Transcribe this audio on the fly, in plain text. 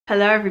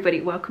Hello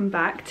everybody, welcome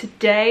back.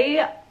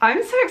 Today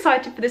I'm so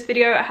excited for this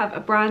video. I have a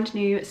brand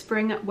new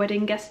spring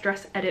wedding guest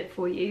dress edit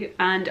for you,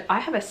 and I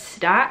have a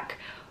stack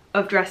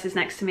of dresses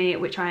next to me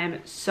which I am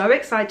so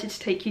excited to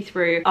take you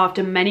through.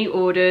 After many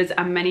orders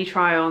and many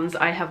try-ons,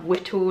 I have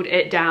whittled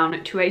it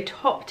down to a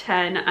top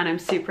 10 and I'm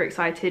super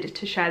excited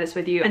to share this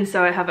with you. And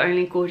so I have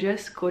only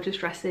gorgeous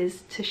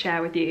dresses to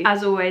share with you.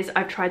 As always,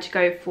 I've tried to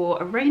go for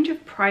a range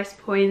of price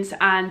points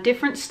and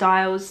different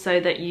styles so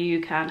that you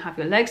can have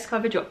your legs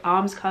covered, your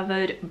arms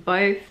covered,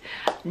 both,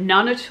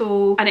 none at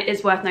all. And it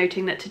is worth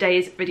noting that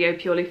today's video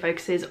purely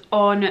focuses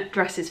on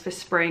dresses for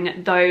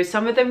spring, though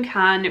some of them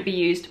can be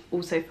used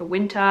also for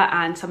winter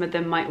and some of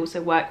them might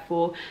also work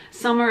for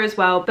summer as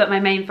well, but my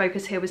main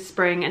focus here was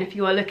spring. And if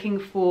you are looking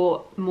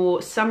for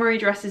more summery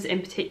dresses in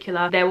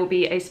particular, there will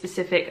be a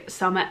specific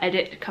summer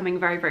edit coming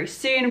very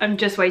soon. I'm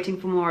just waiting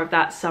for more of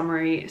that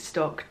summery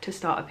stock to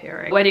start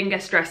appearing. Wedding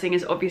guest dressing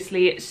is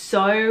obviously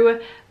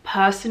so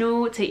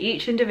personal to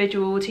each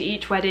individual, to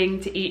each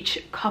wedding, to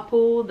each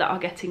couple that are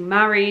getting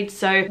married.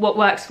 So what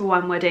works for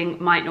one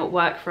wedding might not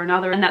work for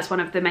another, and that's one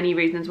of the many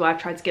reasons why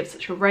I've tried to give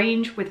such a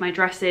range with my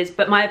dresses.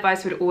 But my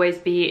advice would always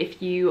be,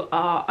 if you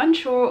are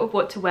unsure of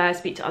what to wear,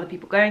 speak to other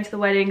people going to the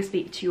wedding,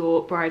 speak to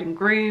your bride and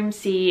groom,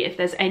 see if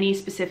there's any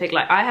specific,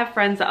 like I have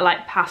friends that are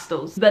like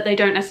pastels, but they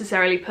don't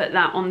necessarily put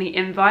that on the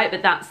invite,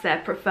 but that's their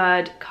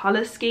preferred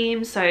color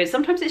scheme. So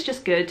sometimes it's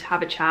just good to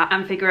have a chat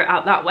and figure it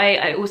out that way.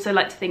 I also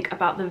like to think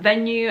about the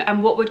venue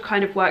and what would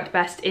kind of work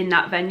best in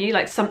that venue.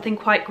 Like something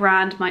quite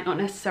grand might not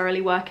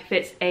necessarily work if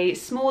it's a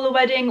smaller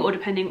wedding, or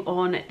depending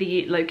on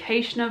the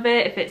location of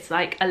it, if it's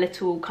like a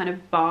little kind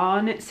of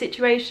barn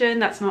situation,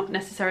 that's not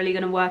necessarily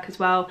going to work as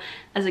well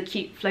as a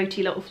cute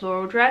floaty little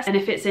floral dress. And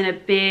if it's in a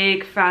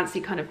big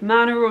fancy kind of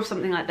manor or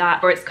something like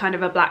that, or it's kind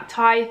of a black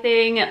tie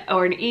thing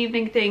or an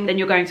evening thing, then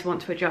you're going to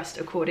want to adjust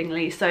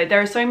accordingly. So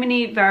there are so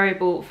many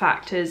variable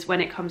factors when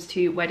it comes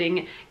to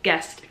wedding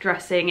guest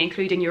dressing,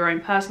 including your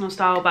own personal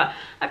style, but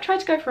I've tried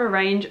to go for a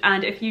range.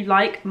 And if you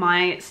like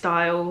my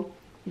style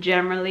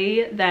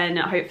generally, then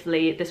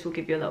hopefully this will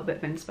give you a little bit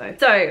of inspo.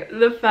 So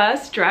the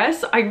first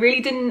dress, I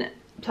really didn't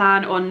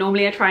plan on,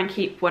 normally I try and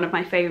keep one of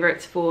my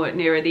favorites for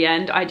nearer the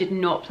end. I did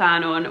not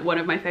plan on one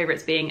of my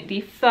favorites being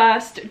the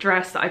first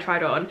dress that I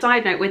tried on.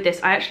 Side note with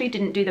this, I actually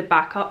didn't do the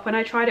back up when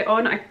I tried it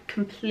on. I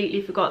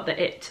completely forgot that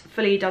it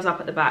fully does up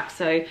at the back,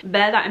 so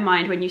bear that in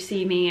mind when you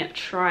see me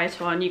try it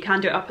on. You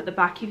can do it up at the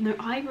back, even though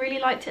I really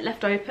liked it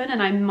left open,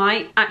 and I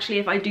might actually,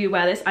 if I do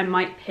wear this, I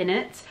might pin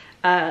it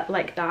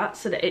like that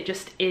so that it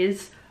just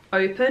is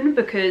open,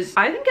 because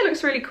I think it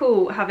looks really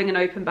cool having an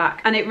open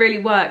back, and it really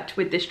worked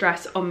with this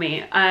dress on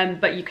me.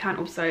 But you can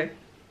also,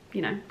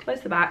 you know,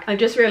 close the back. I've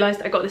just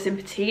realized I got this in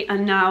petite,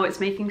 and now it's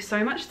making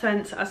so much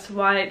sense as to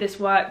why this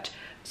worked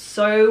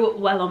so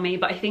well on me.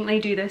 But I think they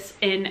do this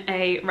in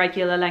a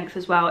regular length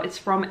as well. It's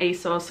from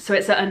Asos, so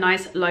it's at a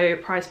nice low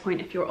price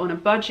point if you're on a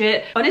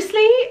budget.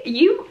 Honestly,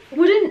 you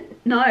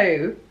wouldn't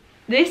know.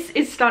 This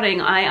is stunning.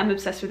 I am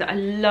obsessed with it. I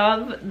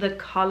love the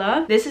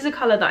color. This is a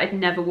color that I'd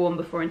never worn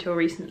before until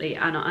recently,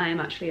 and I am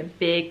actually a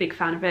big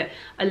fan of it.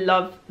 I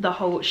love the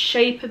whole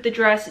shape of the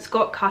dress. It's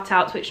got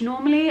cutouts, which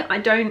normally I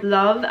don't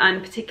love,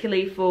 and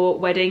particularly for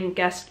wedding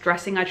guest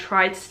dressing I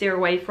try to steer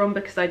away from,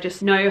 because I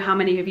just know how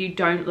many of you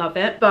don't love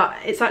it. But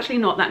it's actually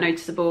not that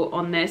noticeable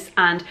on this,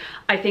 and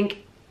I think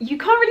you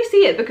can't really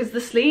see it because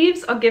the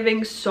sleeves are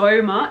giving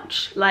so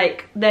much.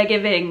 Like, they're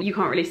giving, you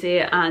can't really see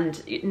it,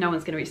 and no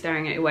one's going to be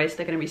staring at your waist.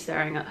 They're going to be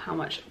staring at how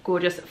much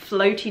gorgeous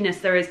floatiness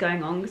there is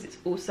going on, because it's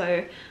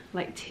also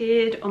like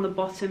tiered on the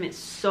bottom. It's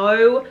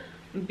so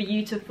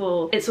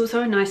beautiful. It's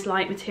also a nice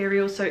light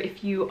material, so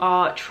if you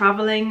are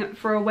traveling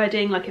for a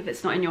wedding, like if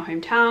it's not in your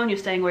hometown, you're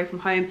staying away from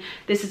home,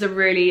 this is a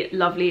really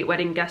lovely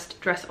wedding guest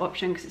dress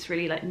option, because it's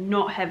really like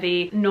not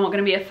heavy, not going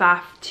to be a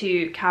faff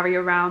to carry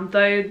around,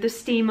 though the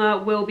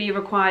steamer will be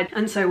required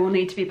and so will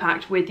need to be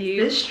packed with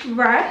you. This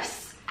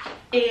dress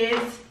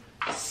is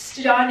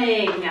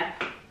stunning.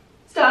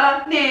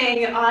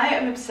 I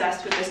am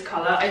obsessed with this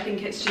color. I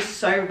think it's just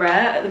so rare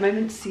at the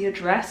moment to see a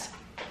dress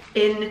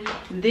in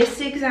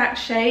this exact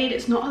shade.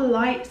 It's not a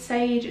light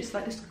sage, it's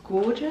like this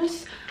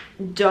gorgeous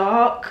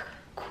dark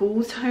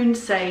cool toned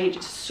sage.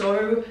 It's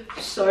so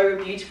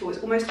beautiful. It's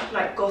almost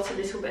like got a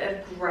little bit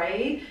of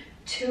grey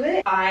to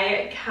it.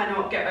 I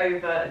cannot get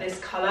over this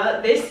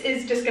color. This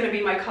is just going to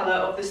be my color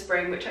of the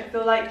spring, which I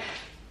feel like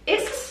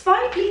it's a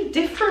slightly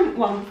different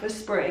one for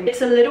spring.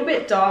 It's a little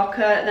bit darker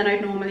than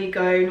I'd normally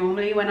go.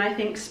 Normally when I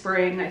think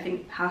spring, I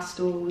think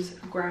pastels,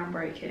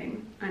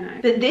 groundbreaking, I know.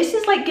 But this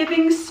is like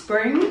giving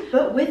spring,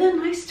 but with a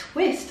nice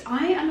twist.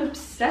 I am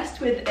obsessed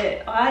with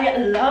it. I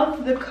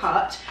love the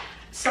cut.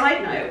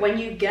 Side note, when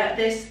you get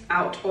this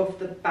out of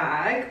the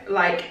bag,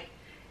 like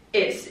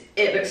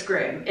it looks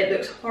grim, it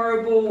looks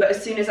horrible, but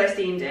as soon as I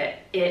steamed it,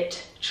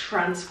 it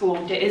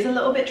transformed. It is a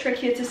little bit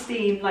trickier to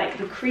steam, like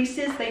the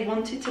creases, they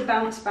wanted to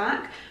bounce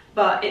back,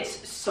 but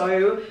it's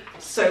so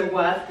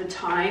worth the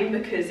time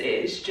because it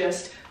is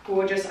just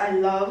gorgeous. I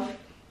love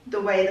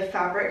the way the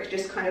fabric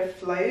just kind of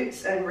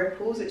floats and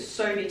ripples. It's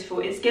so beautiful.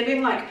 It's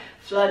giving like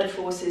Fleur de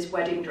Force's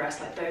wedding dress,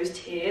 like those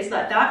tiers,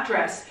 like that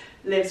dress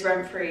lives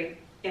rent-free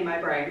in my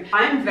brain.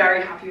 I am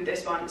very happy with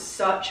this one.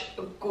 Such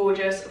a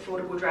gorgeous,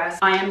 affordable dress.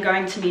 I am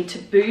going to need to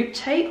boob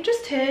tape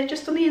just here,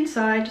 just on the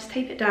inside, just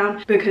tape it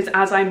down, because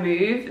as I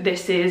move,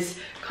 this is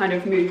kind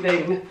of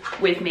moving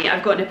with me.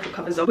 I've got nipple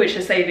covers on, which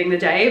are saving the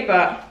day,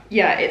 but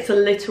yeah, it's a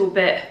little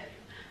bit,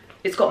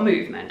 it's got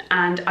movement,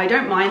 and I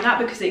don't mind that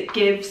because it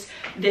gives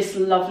this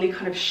lovely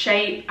kind of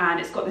shape, and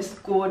it's got this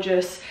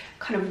gorgeous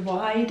kind of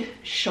wide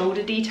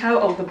shoulder detail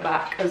on the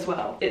back as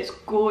well. It's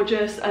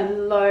gorgeous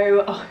and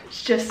low. Oh,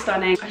 it's just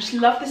stunning. I just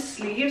love the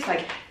sleeves.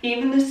 Like,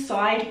 even the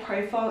side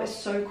profile is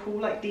so cool.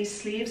 Like, these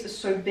sleeves are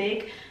so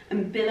big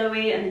and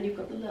billowy, and then you've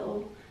got the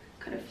little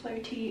kind of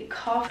floaty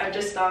cuff. I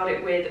just styled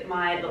it with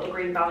my little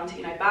green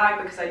Valentino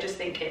bag because I just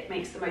think it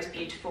makes the most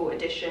beautiful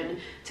addition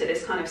to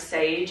this kind of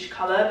sage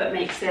color, but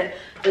makes it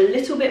a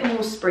little bit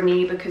more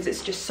springy because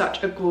it's just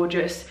such a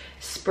gorgeous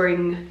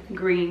spring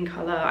green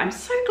color. I'm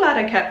so glad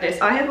I kept this.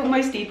 I have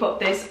almost depot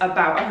this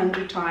about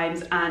 100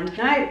 times, and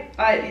now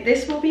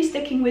this will be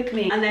sticking with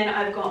me. And then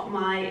I've got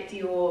my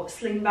Dior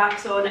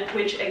slingbacks on,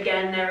 which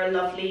again, they're a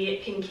lovely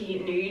pinky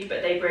nude,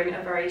 but they bring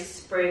a very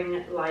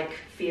spring-like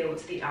feel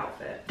to the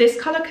outfit. This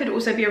color could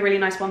also be a really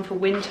nice one for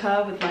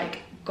winter with like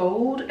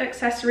gold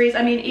accessories.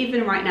 I mean,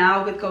 even right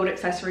now with gold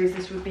accessories,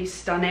 this would be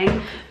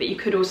stunning, but you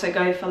could also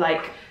go for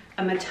like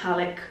a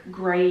metallic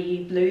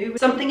grey blue.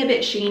 Something a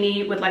bit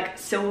sheeny with like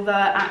silver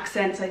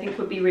accents I think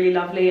would be really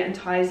lovely and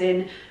ties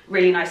in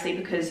really nicely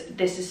because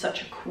this is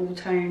such a cool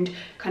toned,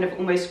 kind of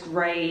almost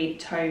grey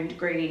toned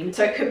green.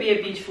 So it could be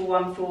a beautiful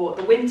one for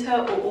the winter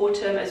or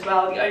autumn as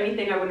well. The only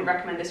thing I wouldn't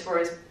recommend this for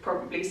is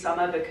probably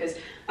summer, because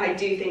I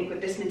do think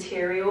with this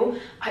material,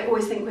 I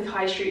always think with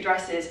high street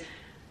dresses,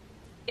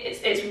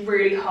 it's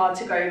really hard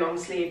to go long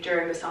sleeve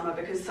during the summer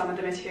because some of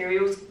the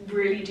materials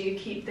really do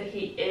keep the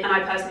heat in, and I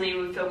personally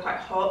would feel quite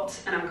hot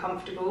and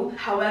uncomfortable.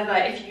 However,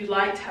 if you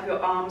like to have your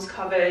arms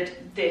covered,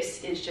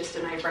 this is just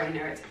a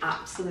no-brainer. It's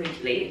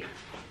absolutely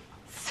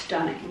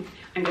stunning.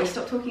 I'm going to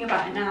stop talking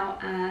about it now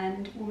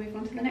and we'll move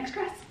on to the next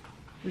dress.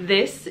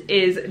 This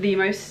is the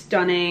most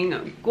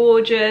stunning,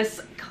 gorgeous,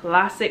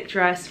 classic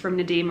dress from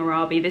Nadim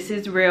Arabi. This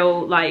is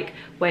real like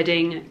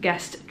wedding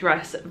guest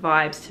dress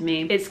vibes to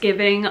me. It's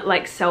giving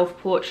like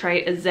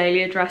self-portrait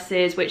azalea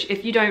dresses, which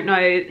if you don't know,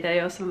 they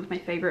are some of my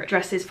favorite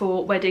dresses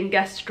for wedding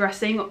guest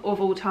dressing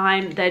of all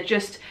time. They're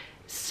just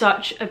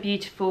such a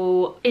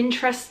beautiful,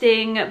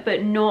 interesting,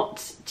 but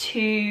not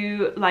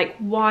too like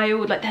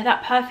wild. Like, they're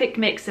that perfect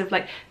mix of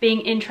like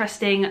being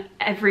interesting.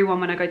 Everyone,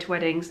 when I go to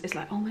weddings, is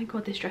like, oh my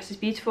god, this dress is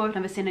beautiful, I've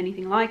never seen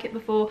anything like it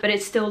before, but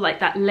it's still like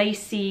that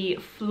lacy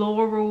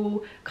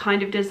floral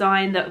kind of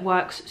design that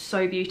works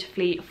so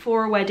beautifully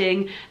for a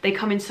wedding. They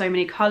come in so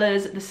many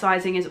colors. The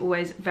sizing is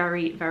always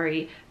very,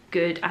 very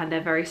good, and they're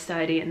very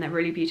sturdy and they're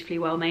really beautifully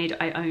well made.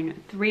 I own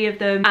 3 of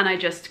them and I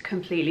just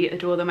completely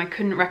adore them. I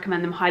couldn't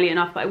recommend them highly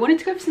enough, but I wanted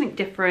to go for something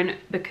different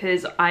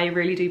because I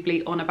really do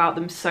bleat on about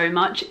them so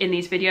much in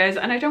these videos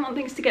and I don't want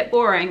things to get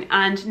boring,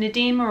 and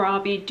Nadim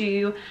Arabi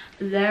do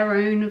their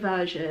own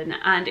version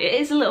and it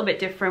is a little bit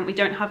different. We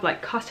don't have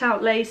like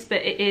cutout lace,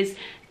 but it is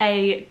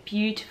a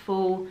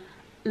beautiful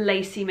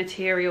lacy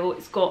material.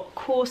 It's got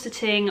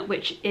corseting,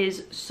 which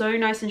is so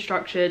nice and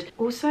structured.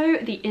 Also,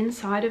 the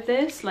inside of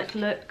this, like,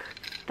 look,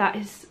 that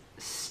is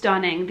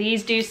stunning.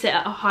 These do sit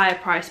at a higher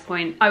price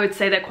point. I would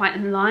say they're quite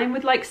in line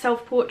with like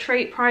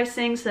self-portrait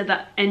pricing, so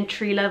that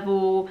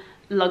entry-level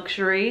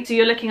luxury. So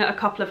you're looking at a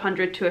couple of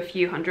hundred to a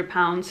few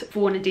 £100s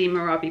for Nadim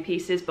Arabi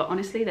pieces, but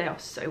honestly they are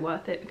so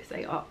worth it because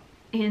they are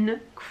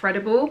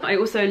incredible. I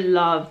also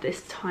love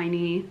this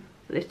tiny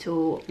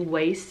little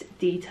waist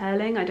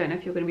detailing. I don't know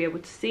if you're going to be able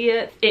to see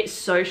it. It's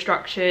so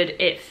structured,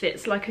 it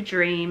fits like a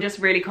dream. Just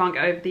really can't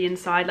get over the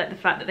inside, like the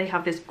fact that they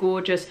have this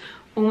gorgeous,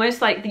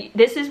 almost like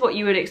this is what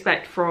you would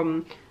expect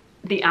from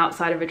the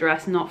outside of a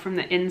dress, not from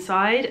the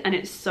inside, and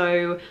it's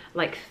so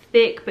like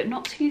thick but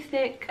not too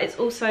thick. It's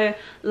also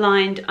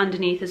lined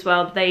underneath as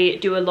well. They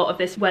do a lot of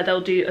this where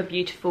they'll do a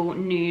beautiful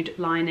nude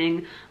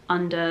lining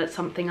under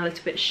something a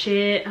little bit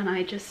sheer, and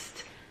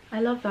I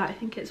love that. I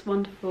think it's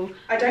wonderful.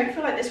 I don't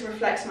feel like this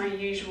reflects my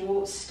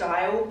usual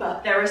style,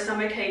 but there are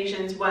some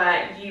occasions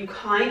where you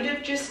kind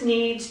of just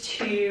need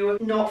to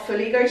not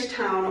fully go to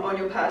town on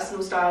your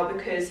personal style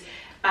because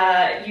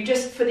you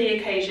just, for the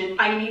occasion,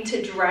 I need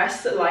to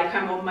dress like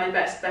I'm on my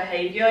best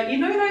behavior. You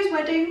know those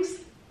weddings?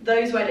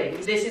 Those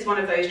weddings. This is one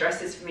of those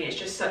dresses for me. It's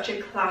just such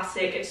a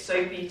classic. It's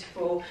so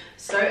beautiful,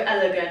 so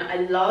elegant. I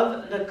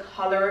love the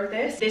color of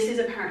this. This is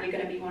apparently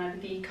going to be one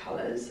of the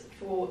colors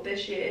for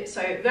this year.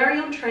 So very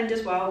on trend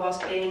as well,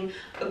 whilst being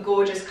a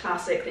gorgeous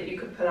classic that you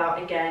could pull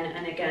out again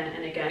and again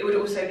and again. It would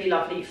also be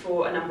lovely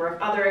for a number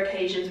of other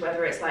occasions,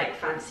 whether it's like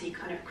fancy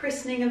kind of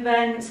christening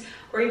events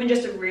or even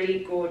just a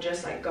really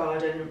gorgeous like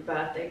garden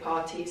birthday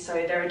party. So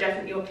there are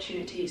definitely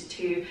opportunities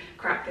to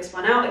crack this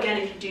one out again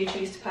if you do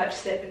choose to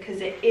purchase it,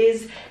 because it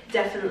is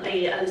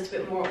Definitely a little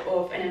bit more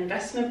of an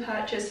investment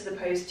purchase as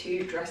opposed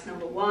to dress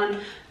number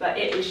one, but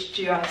it is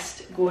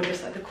just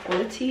gorgeous. Like, the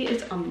quality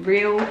is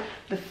unreal,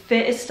 the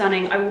fit is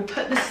stunning. I will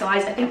put the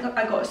size, I think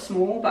I got a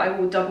small, but I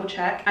will double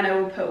check, and I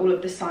will put all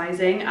of the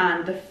sizing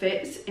and the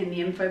fits in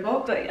the info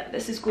box. But yeah,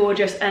 this is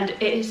gorgeous, and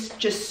it is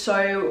just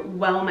so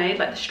well made.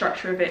 Like, the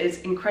structure of it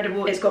is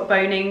incredible. It's got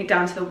boning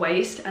down to the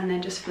waist and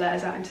then just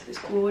flares out into this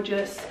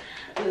gorgeous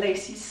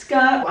lacy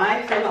skirt.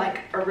 I feel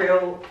like a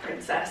real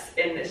princess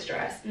in this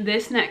dress.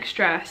 This next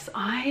dress,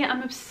 I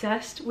am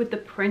obsessed with the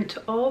print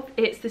of.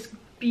 It's this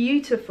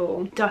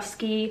beautiful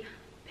dusky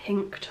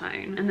pink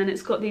tone, and then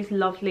it's got these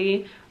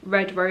lovely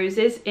red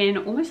roses in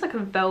almost like a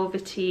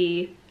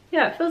velvety,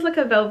 yeah, it feels like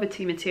a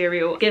velvety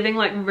material, giving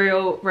like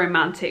real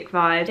romantic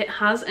vibe. It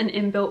has an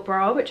inbuilt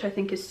bra, which I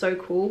think is so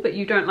cool, but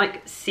you don't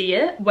like see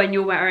it when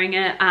you're wearing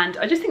it, and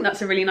I just think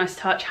that's a really nice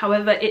touch.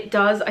 However, it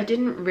does, I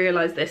didn't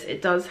realize this,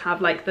 it does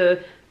have like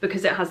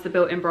because it has the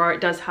built-in bra,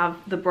 it does have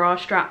the bra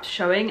straps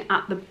showing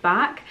at the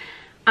back,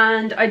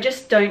 and I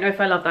just don't know if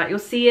I love that. You'll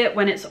see it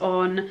when it's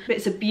on, but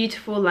it's a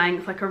beautiful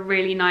length, like a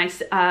really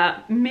nice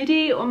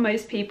midi on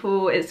most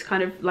people. It's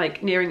kind of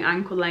like nearing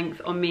ankle length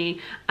on me,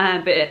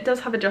 but it does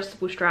have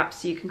adjustable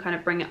straps, so you can kind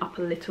of bring it up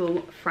a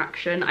little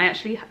fraction. I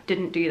actually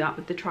didn't do that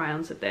with the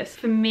try-ons of this.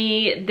 For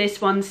me, this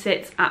one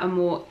sits at a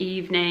more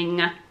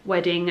evening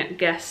wedding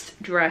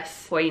guest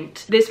dress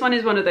point. This one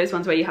is one of those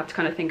ones where you have to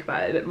kind of think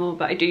about it a bit more,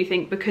 but I do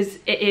think because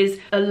it is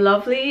a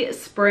lovely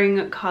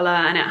spring color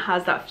and it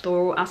has that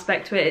floral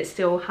aspect to it, it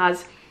still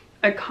has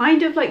a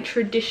kind of like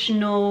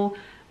traditional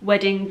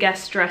wedding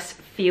guest dress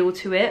feel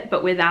to it,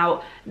 but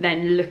without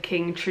then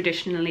looking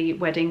traditionally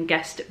wedding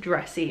guest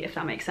dressy, if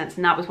that makes sense.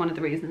 And that was one of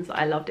the reasons that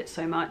I loved it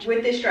so much.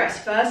 With this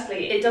dress,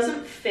 firstly, it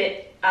doesn't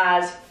fit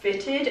as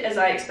fitted as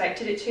I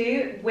expected it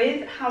to.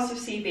 With House of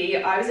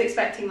CB, I was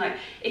expecting, like,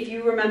 if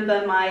you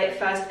remember my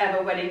first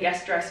ever wedding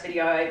guest dress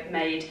video I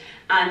made,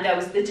 and there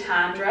was the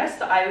tan dress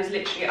that I was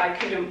literally, I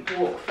couldn't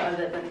walk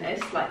further than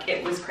this, like,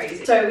 it was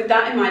crazy. So with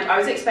that in mind, I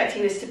was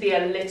expecting this to be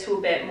a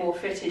little bit more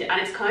fitted,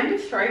 and it's kind of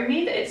thrown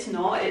me that it's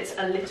not. It's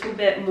a little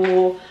bit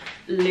more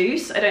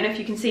loose. I don't know if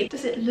you can see.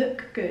 Does it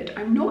look good?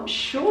 I'm not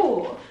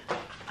sure.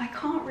 I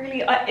can't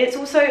really, it's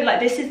also like,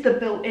 this is the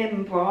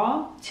built-in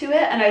bra to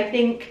it, and I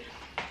think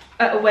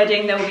at a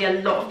wedding there will be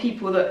a lot of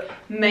people that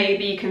may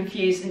be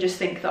confused and just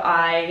think that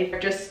I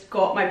just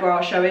got my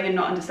bra showing and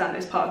not understand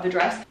this part of the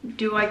dress.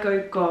 Do I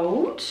go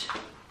gold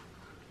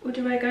or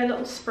do I go a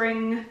little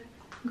spring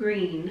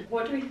green?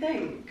 What do we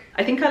think?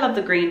 I think I love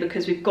the green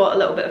because we've got a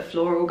little bit of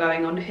floral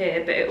going on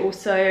here, but it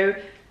also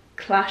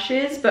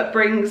clashes but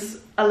brings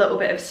a little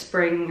bit of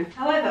spring.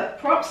 However,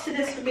 props to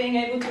this for being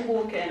able to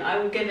walk in. I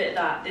will give it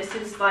that. This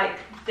is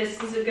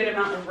a good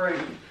amount of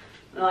room.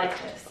 I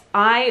like this.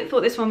 I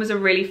thought this one was a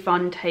really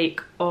fun take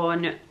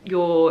on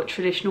your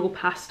traditional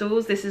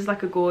pastels. This is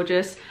like a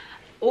gorgeous,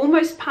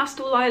 almost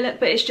pastel lilac,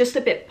 but it's just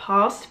a bit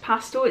past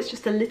pastel. It's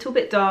just a little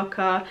bit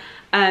darker.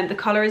 The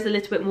colour is a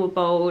little bit more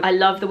bold. I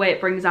love the way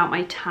it brings out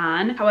my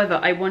tan. However,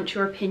 I want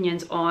your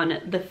opinions on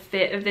the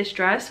fit of this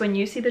dress when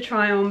you see the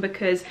try on,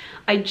 because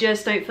I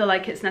just don't feel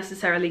like it's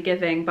necessarily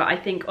giving, but I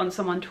think on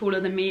someone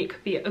taller than me, it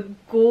could be a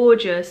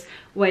gorgeous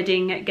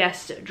wedding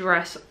guest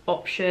dress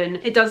option.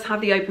 It does have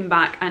the open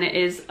back and it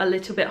is a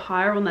little bit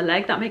higher on the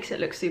leg. That makes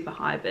it look super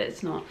high, but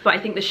it's not. But I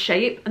think the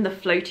shape and the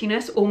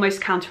floatiness almost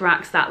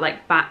counteracts that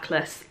like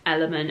backless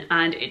element,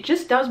 and it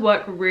just does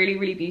work really,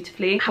 really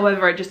beautifully.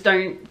 However, I just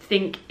don't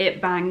think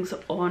it bangs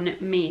on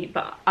me,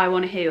 but I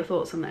want to hear your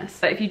thoughts on this.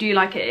 But if you do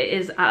like it, it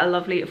is at a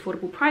lovely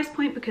affordable price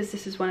point because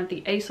this is one of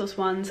the Asos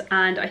ones,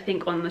 and I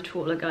think on the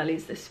taller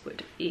girlies this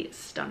would be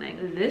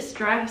stunning. This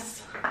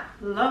dress,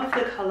 love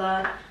the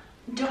colour,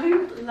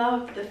 don't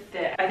love the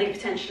fit. I think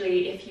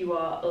potentially if you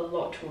are a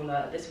lot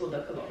taller, this will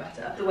look a lot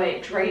better. The way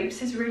it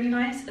drapes is really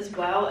nice as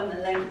well, and the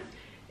length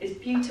is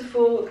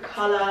beautiful. The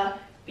colour,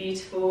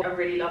 beautiful. A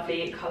really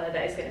lovely colour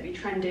that is going to be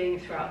trending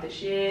throughout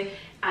this year,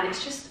 and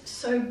it's just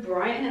so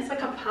bright, and it's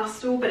like a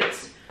pastel, but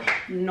it's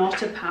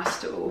not a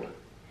pastel,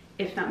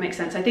 if that makes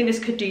sense. I think this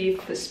could do you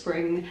for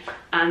spring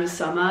and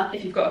summer.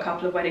 If you've got a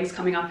couple of weddings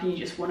coming up and you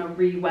just want to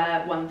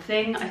re-wear one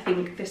thing, I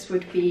think this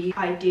would be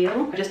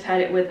ideal. I just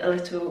paired it with a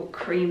little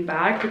cream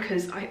bag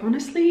because I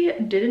honestly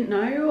didn't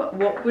know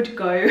what would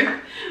go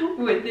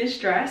with this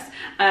dress,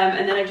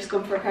 and then I've just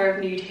gone for a pair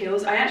of nude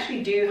heels. I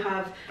actually do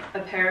have a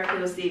pair of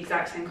heels the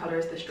exact same colour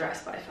as this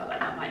dress, but I felt like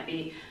that might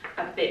be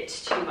a bit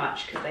too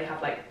much because they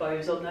have like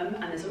bows on them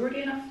and there's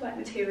already enough like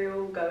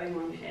material going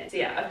on here. So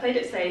yeah, I've played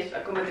it safe.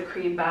 I've gone with the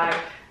cream bag.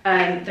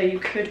 Though you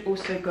could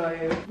also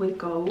go with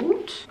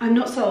gold. I'm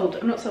not sold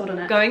on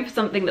it. Going for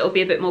something that will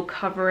be a bit more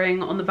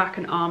covering on the back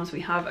and arms,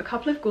 we have a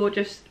couple of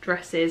gorgeous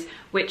dresses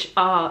which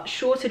are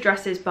shorter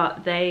dresses,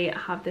 but they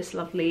have this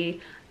lovely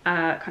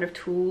kind of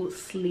tulle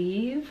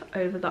sleeve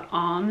over the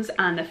arms,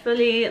 and they're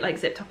fully like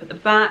zipped up at the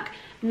back.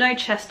 No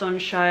chest on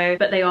show,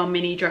 but they are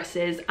mini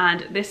dresses,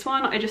 and this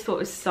one I just thought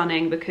was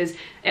stunning because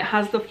it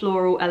has the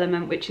floral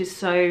element, which is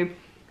so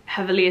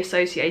heavily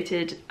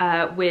associated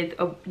with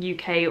a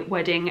UK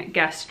wedding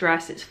guest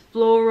dress. It's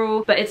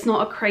floral, but it's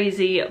not a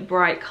crazy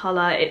bright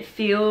color. It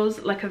feels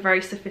like a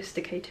very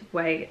sophisticated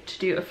way to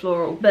do a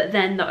floral, but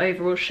then the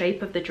overall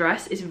shape of the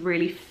dress is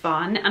really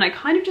fun, and I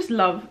kind of just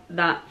love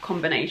that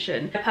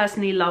combination. I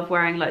personally love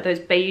wearing like those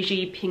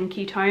beigey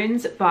pinky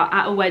tones, but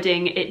at a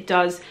wedding it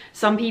does,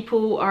 some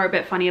people are a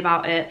bit funny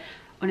about it.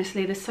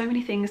 Honestly, there's so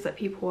many things that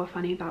people are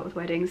funny about with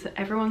weddings that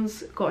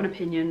everyone's got an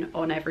opinion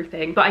on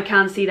everything. But I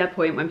can see their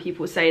point when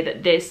people say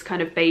that this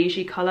kind of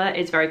beigey colour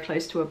is very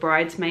close to a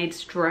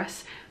bridesmaid's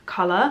dress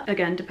colour.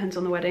 Again, depends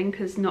on the wedding,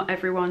 because not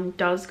everyone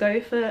does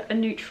go for a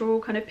neutral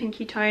kind of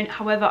pinky tone.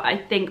 However, I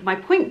think, my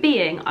point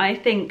being, I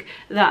think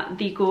that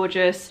the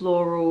gorgeous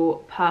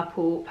floral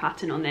purple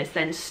pattern on this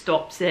then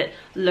stops it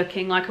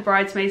looking like a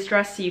bridesmaid's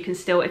dress. So you can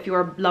still, if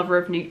you're a lover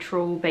of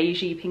neutral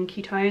beigey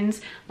pinky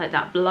tones, like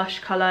that blush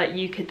colour,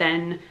 you could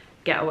then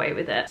get away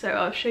with it. So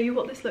I'll show you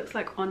what this looks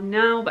like on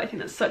now, but I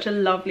think that's such a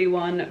lovely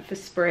one for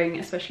spring,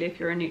 especially if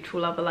you're a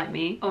neutral lover like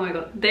me. Oh my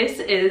god, this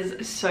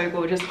is so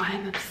gorgeous. I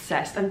am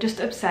obsessed. I'm just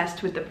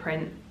obsessed with the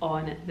print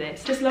on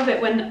this. Just love it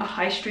when a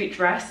high street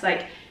dress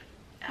like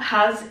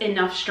has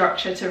enough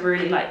structure to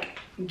really like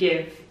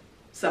give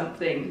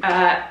something.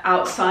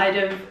 Outside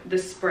of the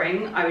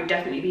spring, I would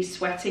definitely be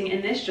sweating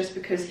in this, just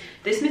because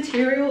this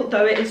material,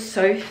 though it is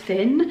so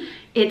thin,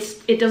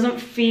 it doesn't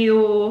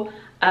feel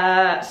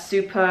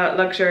super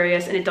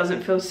luxurious, and it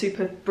doesn't feel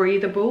super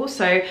breathable.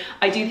 So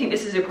I do think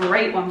this is a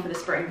great one for the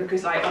spring,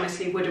 because I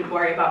honestly wouldn't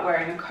worry about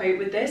wearing a coat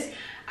with this.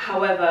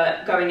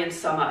 However, going in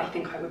summer, I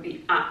think I would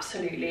be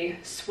absolutely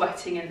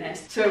sweating in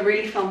this. So a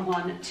really fun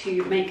one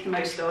to make the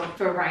most of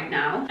for right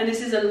now. And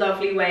this is a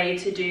lovely way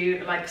to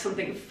do like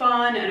something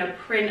fun and a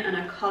print and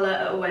a color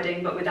at a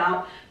wedding, but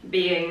without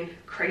being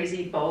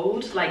crazy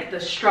bold. Like the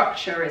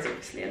structure is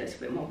obviously a little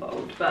bit more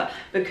bold, but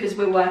because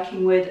we're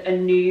working with a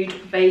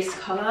nude base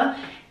color,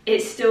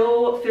 it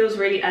still feels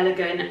really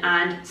elegant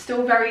and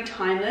still very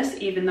timeless,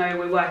 even though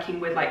we're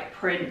working with like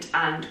print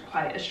and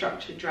quite a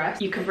structured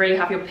dress. You can really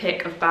have your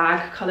pick of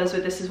bag colors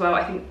with this as well.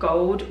 I think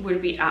gold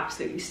would be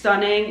absolutely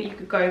stunning. You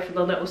could go for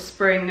the little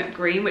spring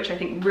green, which I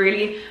think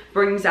really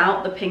brings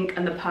out the pink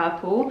and the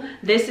purple.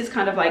 This is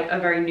kind of like a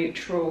very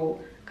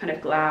neutral kind of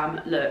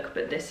glam look,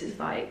 but this is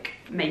like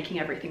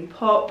making everything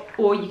pop.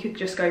 Or you could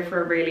just go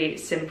for a really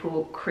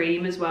simple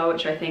cream as well,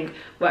 which I think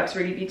works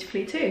really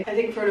beautifully too. I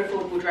think for an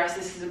affordable dress,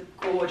 this is a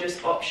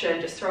gorgeous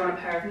option. Just throw on a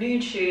pair of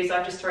nude shoes.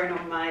 I've just thrown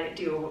on my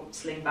Dior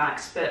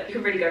slingbacks, but you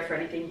can really go for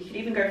anything. You can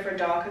even go for a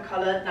darker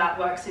color. That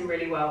works in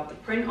really well with the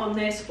print on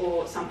this,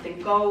 or something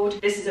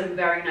gold. This is a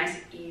very nice,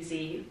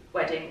 easy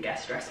wedding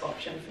guest dress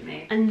option for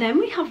me. And then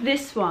we have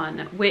this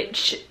one,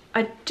 which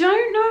I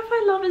don't know if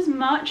I love as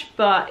much,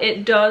 but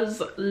it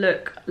does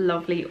look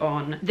lovely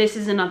on. This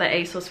is another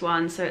Asos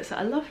one, so it's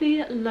at a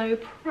lovely low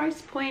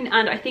price point,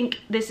 and I think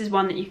this is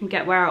one that you can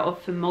get wear out of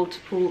for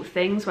multiple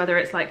things, whether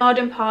it's like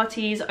garden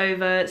parties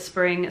over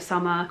spring,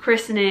 summer,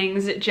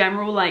 christenings,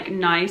 general like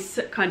nice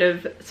kind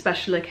of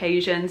special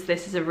occasions.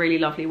 This is a really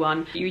lovely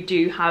one. You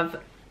do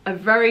have a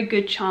very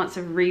good chance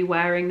of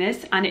re-wearing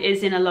this, and it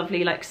is in a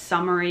lovely like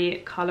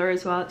summery color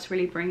as well. It's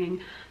really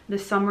bringing the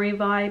summery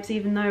vibes,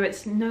 even though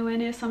it's nowhere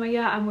near summer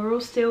yet and we're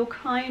all still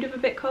kind of a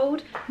bit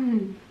cold.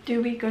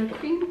 Do we go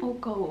cream or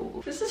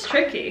gold? This is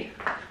tricky.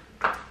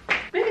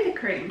 Maybe the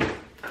cream.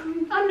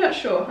 I'm not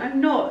sure.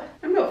 I'm not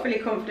fully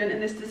confident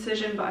in this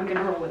decision, but I'm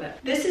gonna roll with it.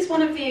 This is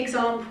one of the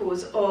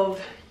examples of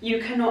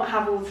you cannot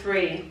have all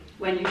three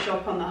when you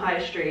shop on the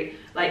high street,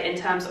 like in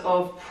terms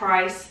of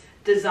price,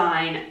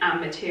 design and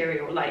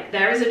material. Like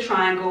there is a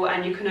triangle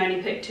and you can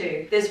only pick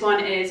two. This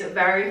one is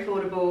very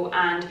affordable,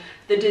 and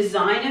the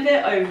design of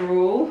it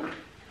overall,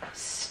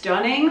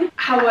 stunning.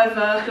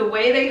 However, the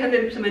way they have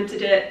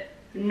implemented it,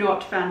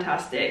 not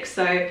fantastic.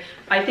 So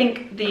I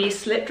think the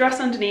slip dress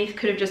underneath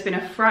could have just been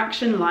a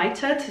fraction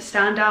lighter to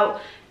stand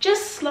out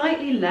just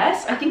slightly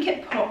less. I think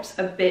it pops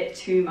a bit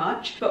too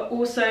much, but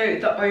also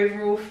the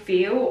overall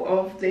feel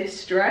of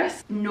this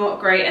dress, not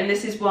great. And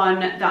this is one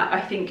that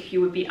I think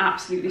you would be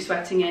absolutely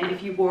sweating in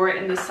if you wore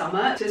it in the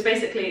summer. So it's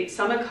basically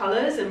summer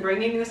colors and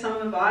bringing the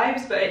summer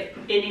vibes, but it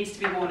needs to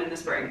be worn in the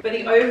spring. But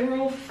the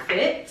overall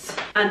fit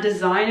and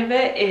design of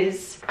it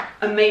is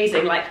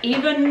amazing. Like it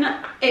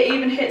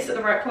even hits at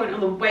the right point on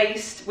the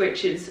waist,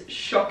 which is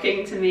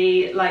shocking to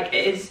me. Like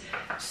it is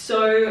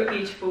so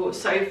beautiful,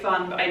 so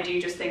fun, but I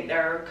do just think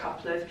there are a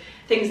couple of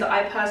things that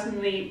I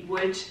personally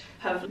would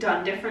have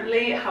done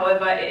differently.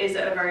 However, it is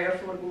at a very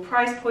affordable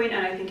price point,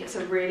 and I think it's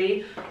a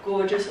really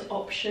gorgeous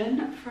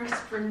option for a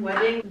spring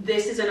wedding.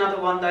 This is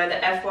another one though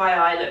that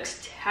FYI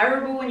looks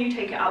terrible when you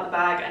take it out the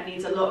bag and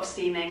needs a lot of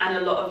steaming and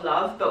a lot of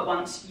love, but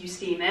once you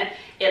steam it,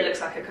 it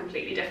looks like a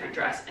completely different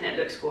dress and it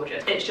looks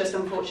gorgeous. It's just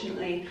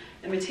unfortunately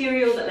the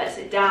material that lets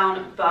it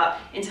down, but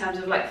in terms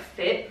of like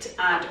fit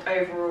and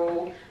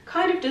overall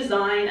kind of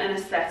design and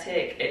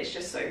aesthetic, it's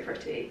just so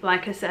pretty.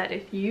 Like I said,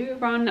 if you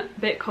run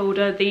bit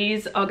colder,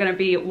 these are going to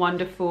be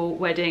wonderful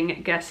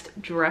wedding guest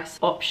dress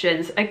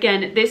options.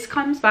 Again, this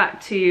comes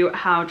back to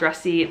how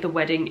dressy the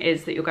wedding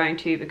is that you're going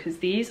to, because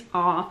these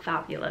are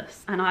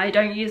fabulous. And I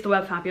don't use the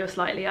word fabulous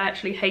lightly. I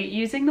actually hate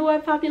using the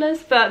word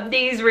fabulous, but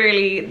these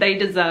really, they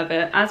deserve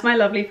it. As my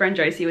lovely friend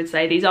Josie would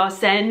say, these are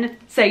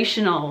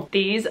sensational.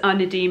 These are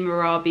Nadine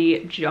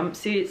Marabi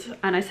jumpsuits,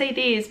 and I say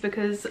these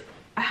because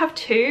I have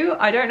two.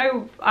 I don't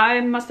know,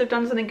 I must have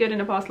done something good in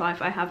a past life.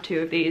 I have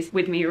two of these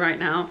with me right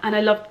now, and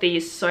I love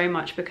these so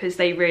much because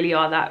they really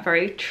are that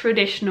very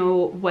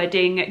traditional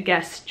wedding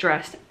guest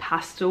dress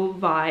pastel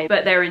vibe,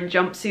 but they're in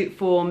jumpsuit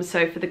form.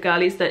 So for the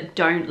girlies that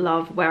don't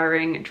love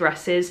wearing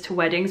dresses to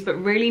weddings but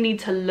really need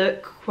to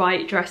look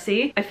quite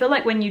dressy, I feel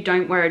like when you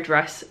don't wear a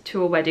dress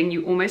to a wedding,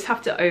 you almost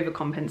have to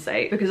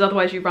overcompensate, because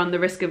otherwise you run the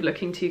risk of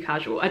looking too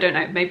casual. I don't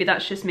know, maybe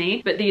that's just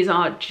me, but these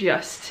are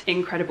just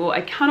incredible.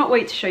 I cannot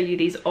wait to show you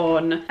these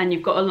on. And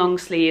you've got a long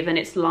sleeve and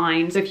it's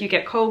lined, so if you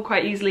get cold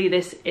quite easily,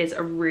 this is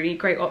a really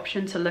great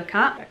option to look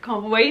at. I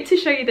can't wait to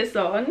show you this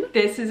on.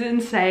 This is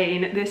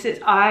insane. This is,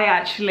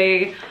 I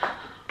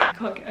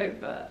can't get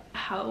over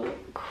how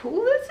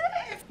cool this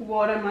is.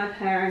 What am I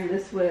pairing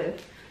this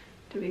with?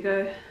 Do we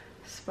go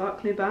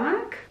sparkly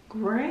black,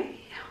 grey?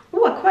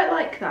 Oh, I quite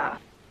like that.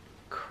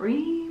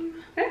 Cream.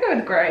 I'm gonna go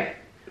with grey.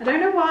 I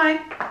don't know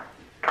why,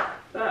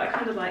 but I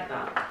kind of like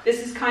that.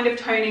 This is kind of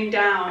toning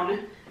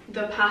down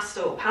the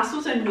pastel.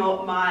 Pastels are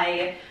not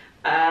my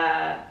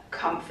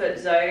comfort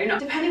zone.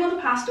 Depending on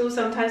the pastel,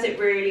 sometimes it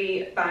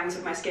really bangs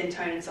with my skin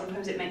tone and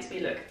sometimes it makes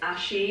me look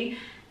ashy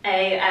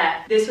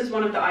AF. This was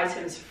one of the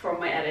items from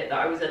my edit that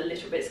I was a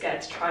little bit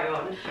scared to try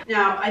on.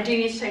 Now, I do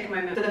need to take a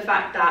moment for the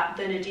fact that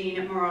the Nadine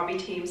Marabi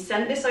team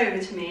sent this over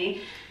to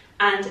me,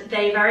 and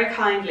they very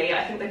kindly,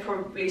 I think they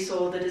probably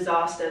saw the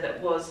disaster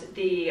that was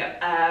the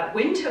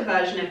winter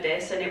version of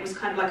this, and it was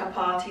kind of like a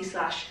party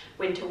slash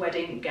winter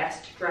wedding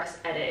guest dress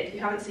edit. If you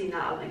haven't seen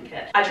that, I'll link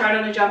it. I tried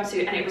on a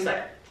jumpsuit and it was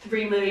like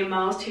 3 million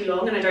miles too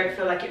long, and I don't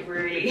feel like it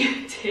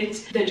really did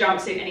the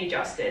jumpsuit any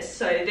justice.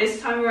 So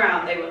this time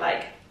around they were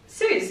like,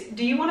 Suze,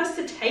 do you want us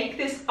to take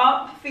this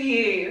up for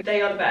you?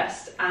 They are the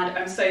best, and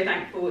I'm so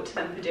thankful to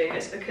them for doing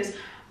this, because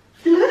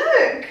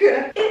look,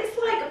 it's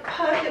like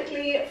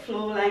perfectly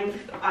floor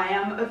length. I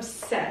am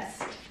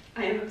obsessed.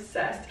 I am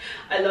obsessed.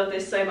 I love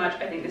this so much.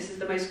 I think this is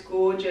the most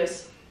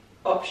gorgeous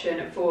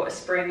option for a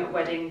spring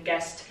wedding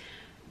guest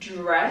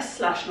dress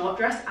slash not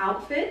dress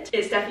outfit.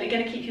 It's definitely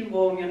going to keep you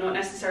warm. You're not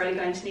necessarily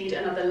going to need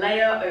another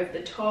layer over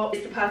the top.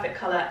 It's the perfect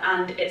color,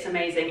 and it's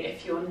amazing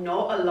if you're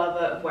not a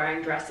lover of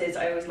wearing dresses.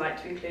 I always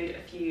like to include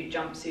a few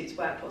jumpsuits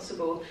where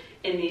possible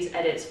in these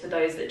edits for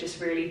those that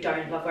just really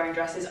don't love wearing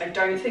dresses. I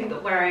don't think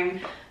that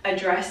wearing a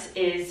dress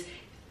is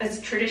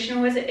as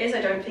traditional as it is.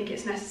 I don't think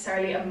it's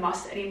necessarily a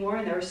must anymore,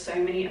 and there are so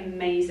many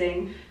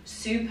amazing,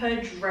 super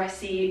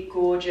dressy,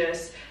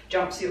 gorgeous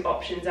jumpsuit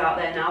options out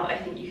there now that I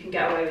think you can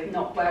get away with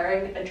not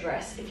wearing a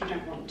dress if you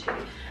don't want to.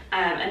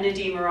 And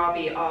Nadine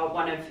Marabi are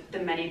one of the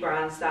many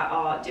brands that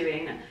are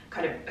doing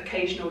kind of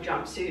occasional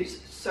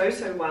jumpsuits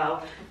so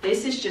well.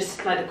 This is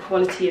just like, the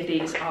quality of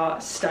these are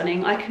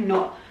stunning. I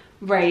cannot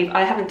rave,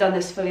 I haven't done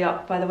this fully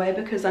up by the way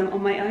because I'm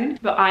on my own,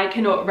 but I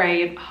cannot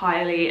rave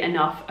highly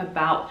enough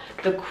about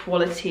the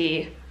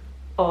quality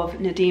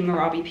of Nadine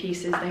Marabi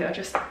pieces. They are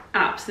just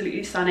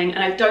absolutely stunning,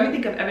 and I don't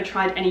think I've ever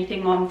tried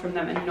anything on from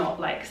them and not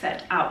like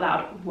said out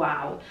loud,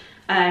 wow.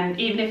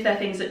 Even if they're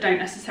things that don't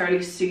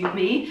necessarily suit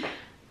me,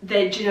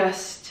 they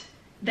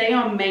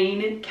are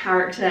main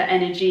character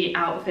energy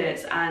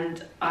outfits,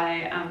 and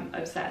I am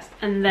obsessed.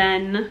 And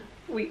then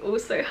we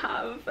also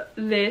have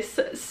this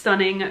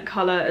stunning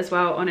color as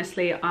well.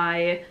 Honestly,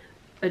 I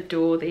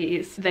adore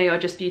these. They are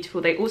just beautiful.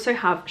 They also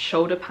have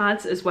shoulder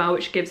pads as well,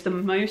 which gives the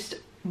most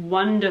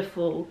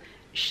wonderful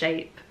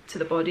shape to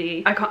the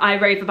body. I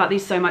rave about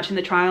these so much in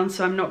the try on,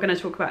 so I'm not going to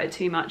talk about it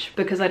too much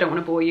because I don't want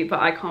to bore you,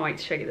 but I can't wait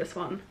to show you this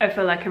one. I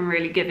feel like I'm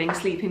really giving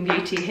Sleeping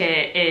Beauty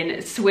here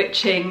in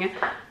switching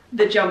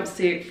the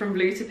jumpsuit from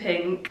blue to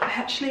pink. I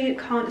actually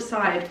can't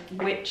decide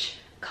which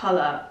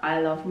color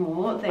I love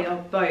more. They are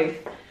both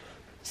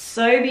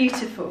so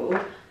beautiful.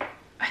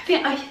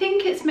 I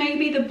think it's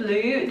maybe the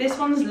blue. This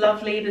one's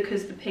lovely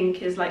because the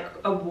pink is like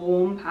a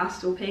warm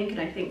pastel pink,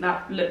 and I think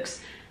that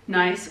looks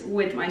nice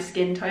with my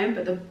skin tone,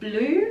 but the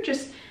blue,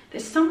 just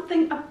there's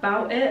something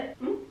about it.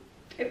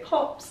 It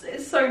pops.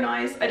 It's so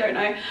nice. I don't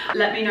know.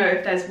 Let me know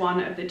if there's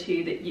one of the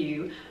two that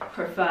you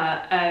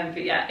prefer.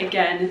 But yeah,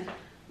 again,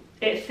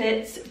 it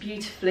fits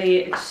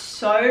beautifully. It's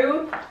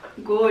so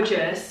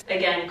gorgeous.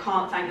 Again,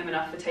 can't thank them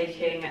enough for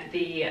taking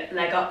the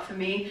leg up for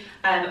me.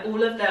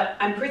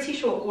 I'm pretty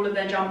sure all of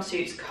their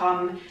jumpsuits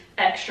come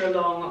extra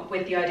long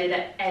with the idea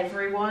that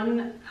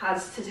everyone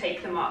has to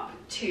take them up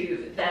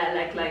to their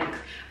leg length.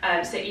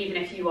 So even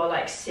if you are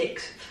like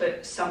 6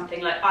 foot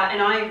something, like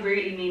and I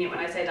really mean it when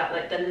I say that,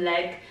 like the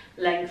leg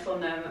length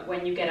on them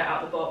when you get it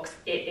out of the box,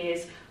 it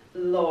is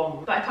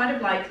long. But I kind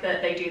of like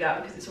that they do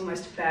that because it's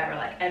almost fairer.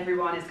 Like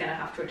everyone is going to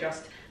have to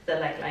adjust the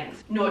leg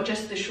length, not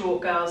just the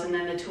short girls and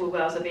then the tall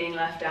girls are being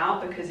left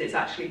out because it's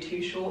actually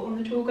too short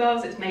on the tall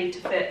girls. It's made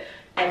to fit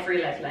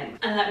every leg length.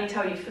 And let me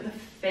tell you, for the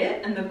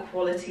fit and the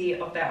quality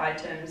of their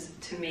items,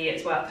 to me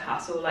it's worth the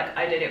hassle. Like,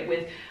 I did it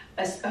with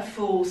a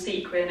full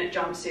sequin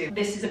jumpsuit.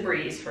 This is a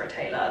breeze for a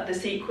tailor.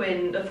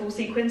 The full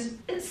sequins,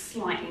 it's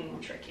slightly more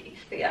tricky.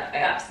 But yeah, I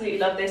absolutely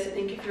love this. I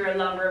think if you're a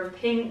lover of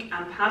pink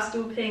and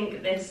pastel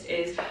pink, this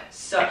is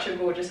such a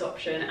gorgeous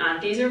option. And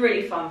these are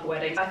really fun for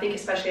weddings. I think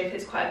especially if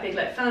it's quite a big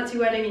like fancy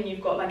wedding and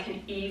you've got like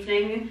an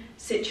evening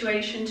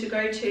situation to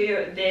go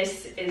to,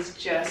 this is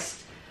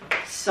just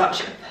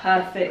such a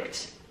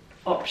perfect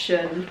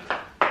option.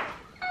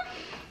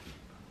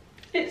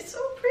 It's so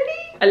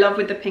pretty. I love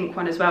with the pink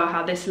one as well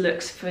how this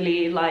looks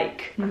fully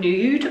like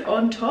nude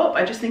on top.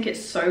 I just think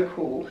it's so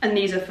cool. And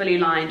these are fully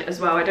lined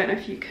as well. I don't know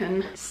if you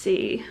can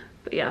see,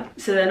 but yeah.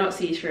 So they're not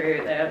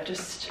see-through, they're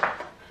just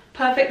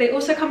perfect. They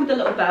also come with a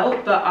little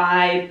belt, but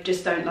I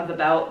just don't love the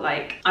belt.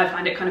 Like, I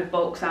find it kind of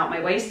bulks out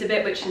my waist a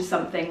bit, which is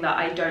something that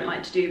I don't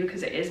like to do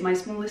because it is my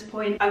smallest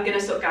point. I'm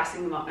gonna stop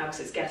gassing them up now because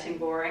it's getting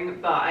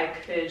boring, but I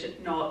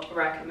could not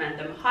recommend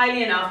them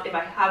highly enough. If I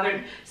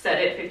haven't said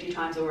it 50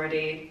 times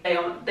already, they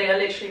are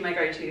literally my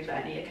go-to for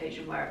any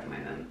occasion wear at the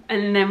moment.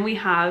 And then we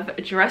have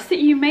a dress that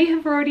you may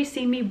have already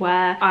seen me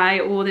wear.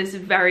 I wore this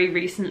very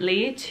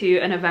recently to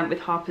an event with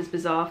Harper's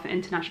Bazaar for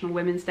International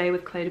Women's Day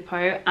with Clos de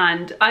Peau,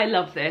 and I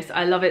love this.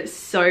 I love it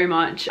so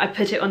much. I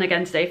put it on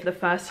again today for the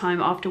first time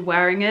after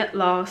wearing it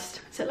last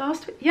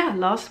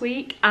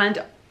week,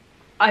 and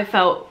I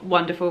felt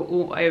wonderful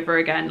all over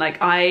again. Like,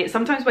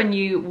 sometimes when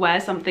you wear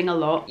something a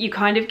lot, you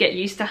kind of get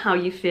used to how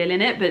you feel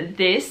in it, but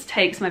this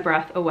takes my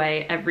breath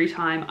away every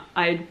time.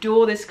 I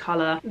adore this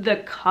color. The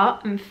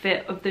cut and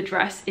fit of the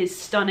dress is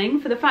stunning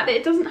for the fact that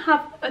it doesn't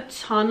have a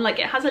ton, like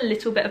it has a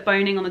little bit of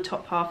boning on the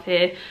top half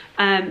here,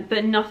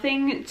 but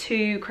nothing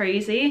too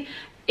crazy.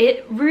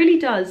 It really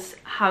does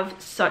have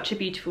such a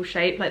beautiful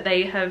shape. Like,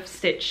 they have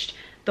stitched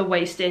the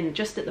waist in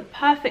just at the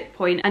perfect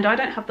point, and I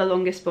don't have the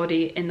longest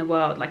body in the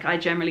world. Like, I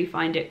generally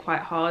find it quite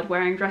hard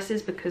wearing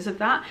dresses because of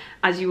that,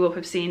 as you will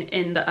have seen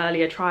in the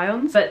earlier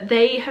try-ons, but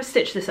they have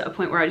stitched this at a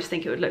point where I just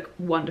think it would look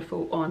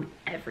wonderful on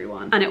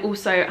everyone. And it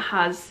also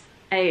has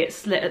a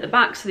slit at the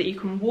back so that you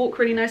can walk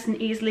really nice and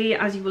easily.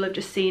 As you will have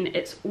just seen,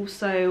 it's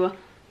also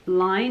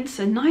lined,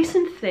 so nice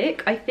and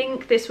thick. I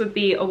think this would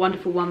be a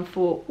wonderful one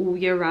for all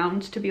year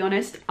round, to be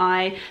honest.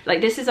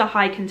 This is a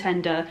high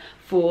contender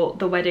for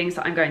the weddings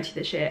that I'm going to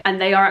this year, and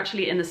they are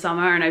actually in the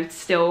summer, and I would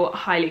still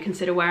highly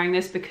consider wearing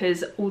this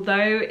because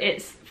although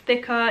it's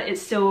thicker,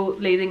 it's still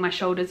leaving my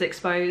shoulders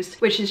exposed,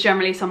 which is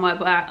generally somewhere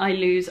where I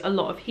lose a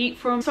lot of heat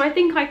from. So I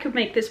think I could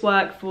make this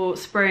work for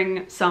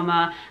spring,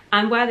 summer,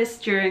 and wear this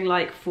during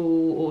like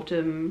fall,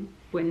 autumn,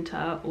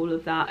 winter, all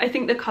of that. I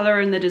think the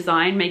color and the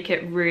design make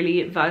it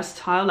really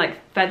versatile. Like,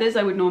 feathers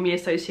I would normally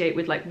associate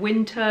with like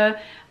winter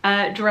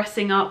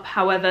dressing up.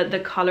 However, the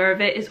color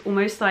of it is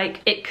almost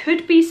like, it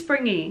could be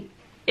springy.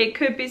 It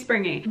could be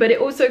springy, but it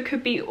also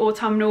could be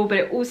autumnal, but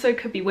it also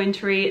could be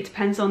wintry. It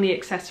depends on the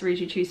accessories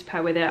you choose to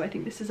pair with it. I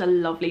think this is a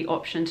lovely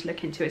option to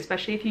look into,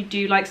 especially if you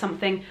do like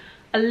something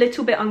a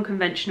little bit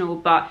unconventional,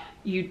 but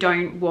you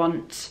don't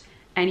want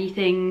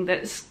anything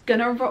that's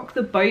gonna rock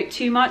the boat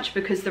too much,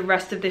 because the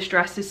rest of this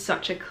dress is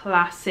such a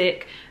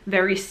classic,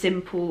 very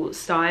simple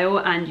style,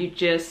 and you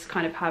just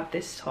kind of have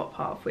this top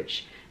half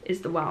which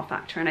is the wow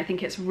factor, and I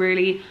think it's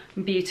really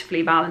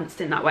beautifully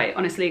balanced in that way.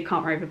 Honestly,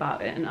 can't rave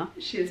about it enough.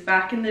 She is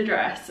back in the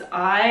dress.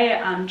 I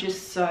am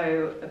just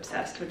so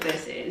obsessed with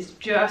this. It is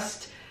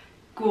just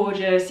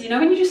gorgeous. You know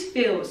when you just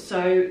feel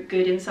so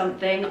good in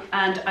something,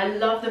 and I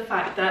love the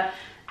fact that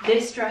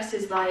this dress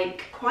is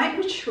like quite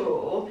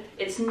mature.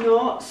 It's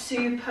not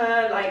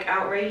super like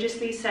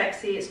outrageously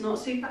sexy. It's not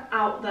super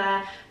out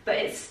there, but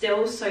it's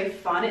still so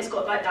fun. It's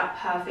got like that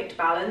perfect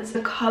balance.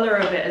 The color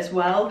of it as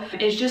well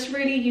is just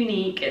really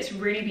unique. It's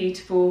really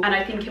beautiful, and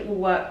I think it will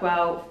work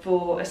well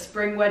for a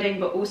spring wedding,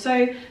 but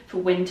also for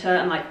winter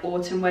and like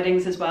autumn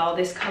weddings as well.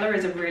 This color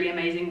is a really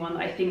amazing one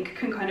that I think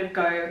can kind of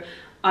go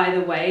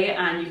either way,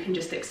 and you can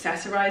just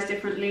accessorize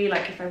differently.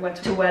 Like, if I were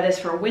to wear this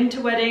for a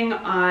winter wedding,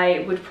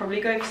 I would probably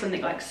go for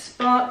something like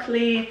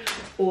sparkly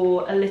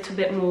or a little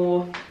bit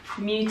more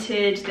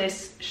muted.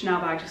 This Chanel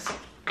bag just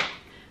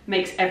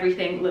makes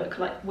everything look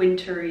like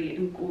wintry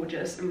and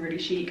gorgeous and really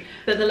chic.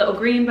 But the little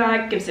green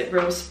bag gives it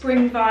real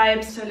spring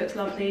vibes, so it looks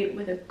lovely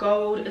with a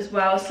gold as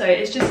well. So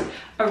it's just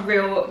a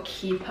real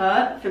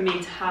keeper for me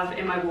to have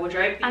in my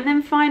wardrobe. And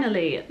then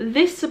finally,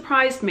 this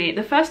surprised me.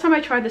 The first time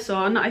I tried this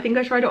on, I think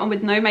I tried it on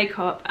with no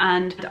makeup,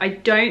 and I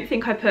don't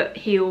think I put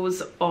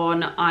heels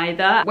on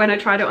either. When I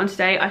tried it on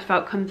today, I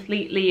felt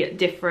completely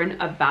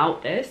different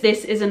about this.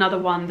 This is another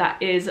one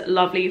that is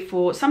lovely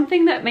for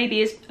something that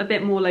maybe is a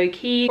bit more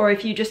low-key, or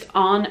if you just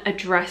aren't a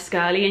dress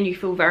girly and you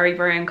feel very,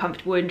 very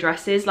uncomfortable in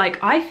dresses.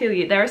 Like, I feel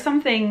you. There are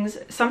some things,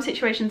 some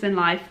situations in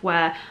life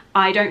where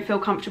I don't feel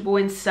comfortable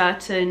in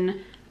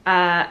certain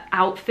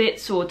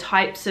outfits or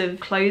types of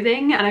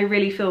clothing, and I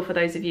really feel for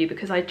those of you,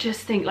 because I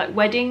just think like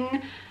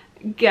wedding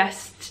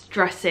guest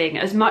dressing,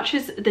 as much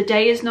as the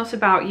day is not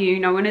about you,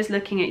 no one is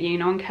looking at you,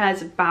 no one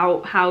cares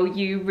about how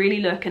you really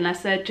look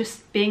unless they're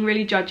just being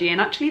really judgy, and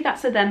actually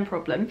that's a them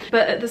problem.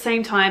 But at the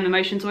same time,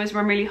 emotions always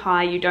run really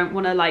high. You don't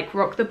want to like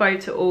rock the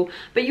boat at all,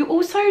 but you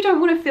also don't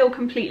want to feel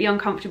completely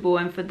uncomfortable.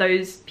 And for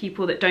those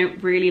people that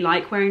don't really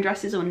like wearing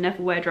dresses or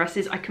never wear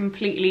dresses, I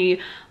completely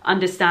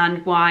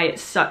understand why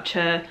it's such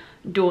a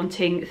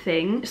daunting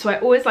thing. So I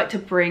always like to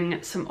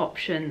bring some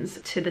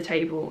options to the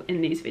table in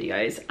these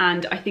videos,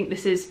 and I think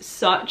this is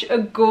such a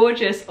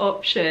gorgeous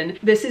option.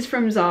 This is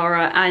from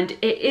Zara, and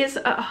it is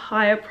at a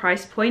higher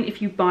price point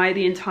if you buy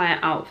the entire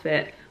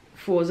outfit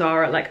for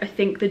Zara. Like, I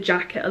think the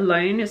jacket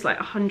alone is like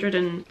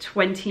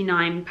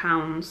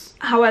 £129.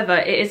 However,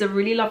 it is a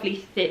really lovely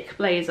thick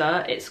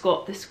blazer. It's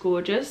got this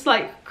gorgeous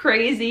like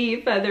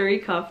crazy feathery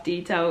cuff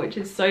detail, which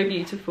is so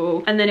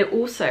beautiful, and then it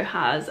also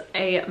has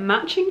a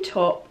matching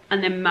top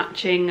and then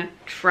matching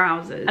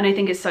trousers. And I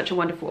think it's such a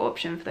wonderful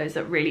option for those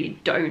that really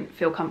don't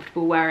feel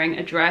comfortable wearing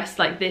a dress.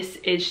 Like, this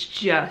is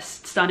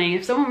just stunning.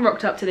 If someone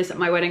rocked up to this at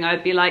my wedding,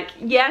 I'd be like,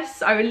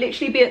 yes, I would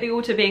literally be at the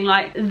altar being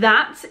like,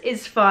 that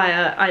is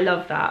fire, I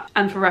love that.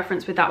 And for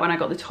reference with that one, I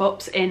got the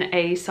tops in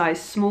a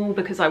size small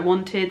because I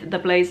wanted the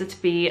blazer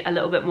to be a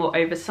little bit more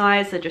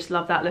oversized. I just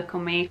love that look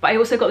on me. But I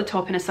also got the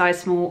top in a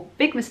size small,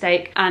 big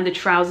mistake, and the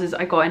trousers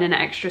I got in an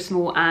extra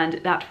small, and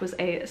that was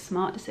a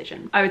smart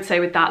decision. I would say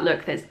with that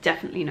look, there's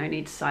definitely no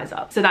need to size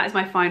up. So that is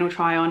my final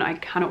try on. I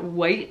cannot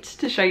wait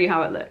to show you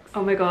how it looks.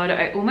 Oh my god,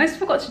 I almost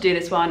forgot to do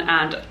this one,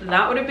 and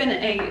that would have been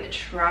a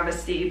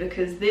travesty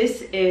because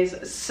this is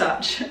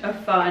such a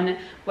fun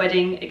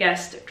wedding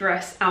guest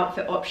dress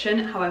outfit option.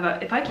 However,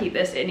 if I keep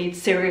this, it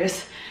needs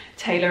serious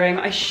tailoring.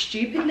 I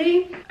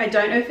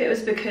don't know if it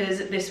was because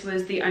this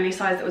was the only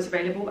size that was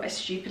available, but I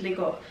stupidly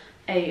got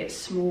a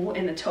small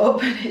in the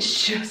top, and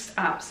it's just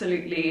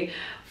absolutely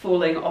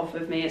falling off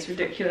of me. It's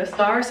ridiculous.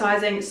 Zara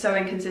sizing is so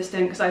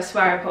inconsistent because I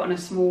swear I put on a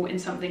small in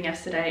something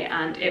yesterday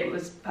and it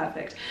was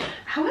perfect.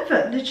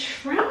 However, the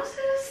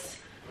trousers,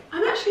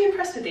 I'm actually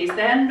impressed with these.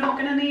 They're not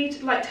going to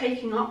need like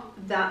taking up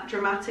that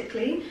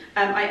dramatically.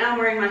 I am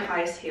wearing my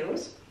highest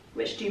heels,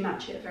 which do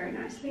match it very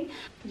nicely.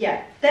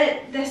 Yeah,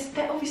 they're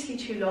obviously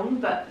too long,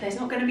 but there's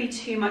not going to be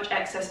too much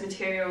excess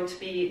material to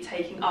be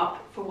taking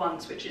up for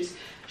once, which is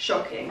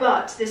shocking.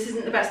 But this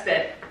isn't the best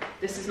bit.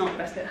 This is not the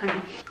best bit. Hang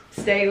on.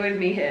 Stay with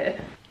me here.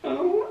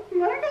 Oh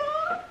my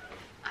god.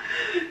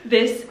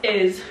 This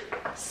is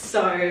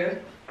so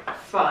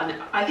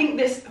fun. I think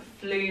this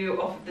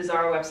flew off of the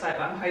Zara website,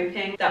 but I'm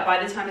hoping that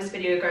by the time this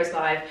video goes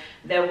live,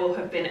 there will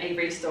have been a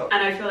restock.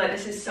 And I feel like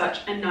this is such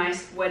a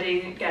nice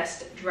wedding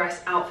guest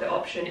dress outfit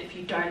option if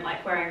you don't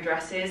like wearing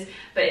dresses,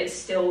 but it's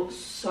still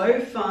so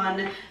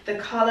fun. The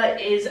color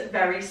is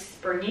very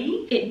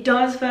springy. It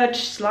does verge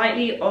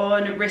slightly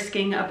on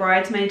risking a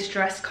bridesmaid's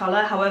dress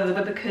color.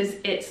 However, because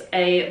it's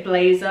a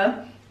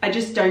blazer, I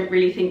just don't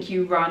really think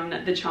you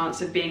run the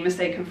chance of being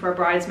mistaken for a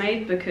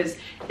bridesmaid because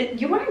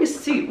you're wearing a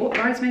suit. What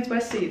bridesmaids wear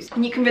suits?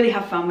 And you can really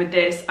have fun with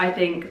this. I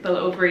think the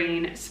little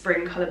green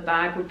spring colored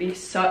bag would be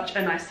such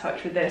a nice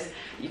touch with this.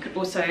 You could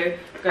also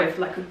go for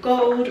like a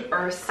gold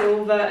or a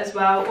silver as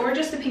well, or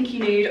just a pinky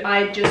nude.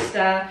 I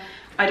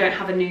don't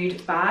have a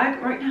nude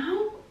bag right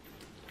now.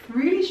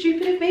 Really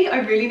stupid of me. I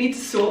really need to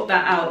sort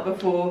that out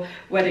before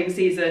wedding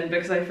season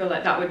because I feel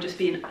like that would just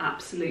be an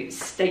absolute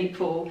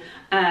staple,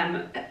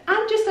 and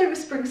just over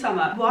spring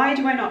summer. Why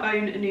do I not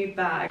own a nude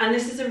bag? And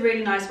this is a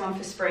really nice one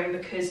for spring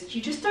because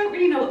you just don't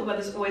really know what the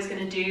weather's always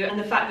going to do, and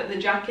the fact that the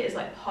jacket is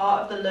like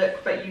part of the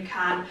look, but you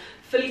can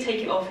fully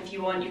take it off if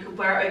you want. You could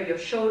wear it over your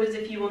shoulders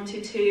if you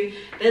wanted to.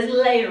 There's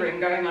layering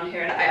going on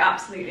here, and I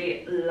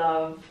absolutely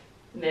love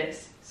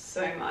this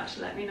so much.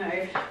 Let me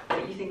know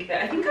what you think of it.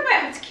 I think I might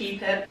have to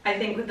keep it. I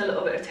think with a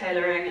little bit of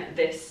tailoring,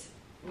 this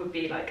would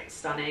be like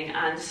stunning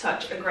and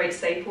such a great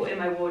staple in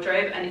my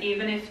wardrobe. And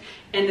even if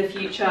in the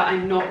future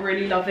I'm not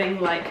really loving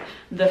like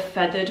the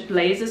feathered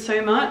blazer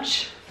so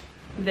much,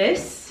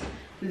 this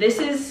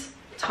is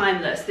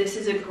timeless. This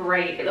is a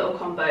great little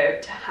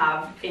combo to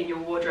have in your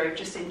wardrobe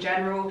just in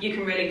general. You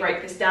can really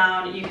break this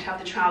down. You could have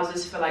the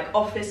trousers for like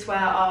office wear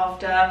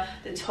after.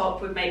 The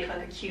top would make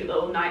like a cute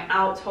little night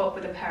out top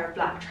with a pair of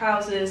black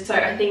trousers. So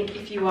I think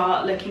if you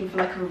are looking for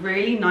like a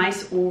really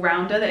nice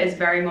all-rounder that is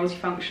very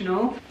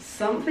multifunctional,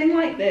 something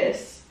like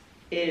this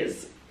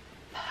is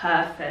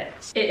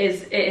perfect. It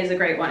is a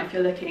great one if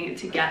you're looking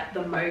to get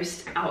the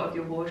most out of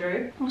your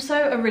wardrobe. Also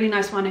a really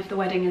nice one if the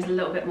wedding is a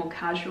little bit more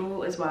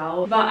casual as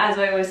well. But as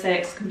I always say,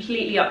 it's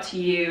completely up to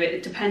you.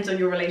 It depends on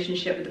your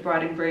relationship with the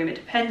bride and groom. It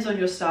depends on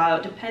your style.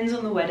 It depends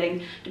on the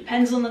wedding.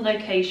 Depends on the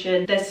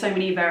location. There's so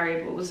many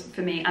variables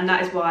for me, and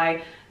that is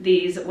why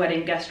these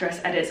wedding guest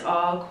dress edits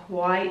are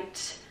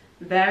quite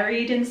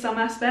varied in some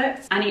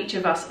aspects, and each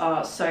of us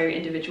are so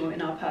individual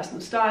in our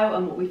personal style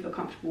and what we feel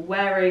comfortable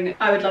wearing.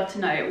 I would love to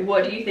know,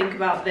 what do you think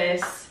about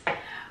this?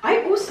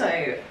 I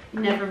also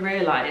never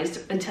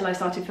realized until I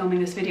started filming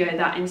this video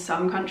that in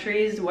some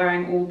countries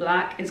wearing all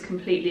black is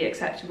completely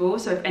acceptable.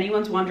 So if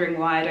anyone's wondering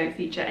why I don't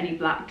feature any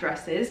black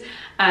dresses,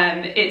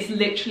 it's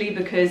literally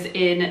because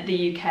in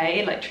the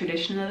UK, like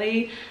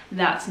traditionally,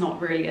 that's not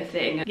really a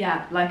thing.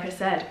 Yeah, like I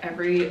said,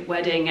 every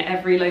wedding,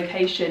 every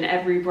location,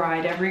 every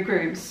bride, every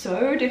groom,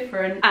 so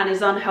different. And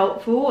as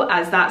unhelpful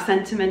as that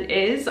sentiment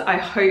is, I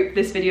hope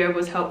this video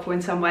was helpful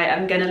in some way.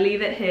 I'm gonna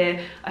leave it here.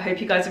 I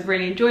hope you guys have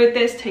really enjoyed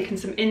this, taken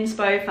some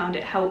inspo, found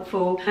it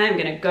helpful. I'm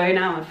gonna go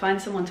now and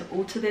find someone to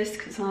alter this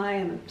because I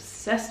am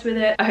obsessed with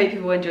it. I hope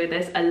you've all enjoyed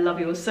this. I love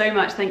you all so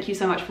much. Thank you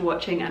so much for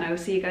watching, and I will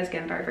see you guys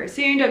again very, very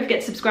soon. Don't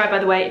forget to subscribe, by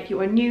the way, if you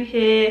are new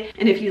here.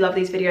 And if you love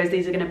these videos,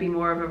 these are gonna be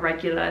more of a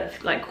regular,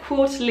 like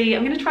quarterly,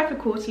 I'm gonna try for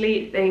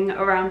quarterly thing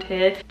around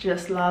here.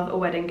 Just love a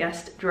wedding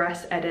guest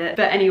dress edit.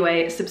 But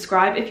anyway,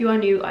 subscribe if you are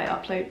new. I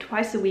upload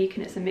twice a week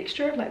and it's a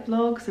mixture of like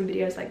vlogs and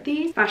videos like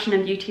these. Fashion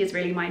and beauty is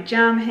really my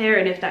jam here,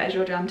 and if that is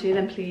your jam too,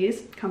 then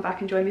please come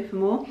back and join me for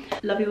more.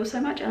 Love you all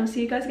so much, and I'll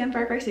see you guys again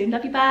very, very soon.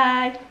 Love you,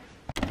 bye.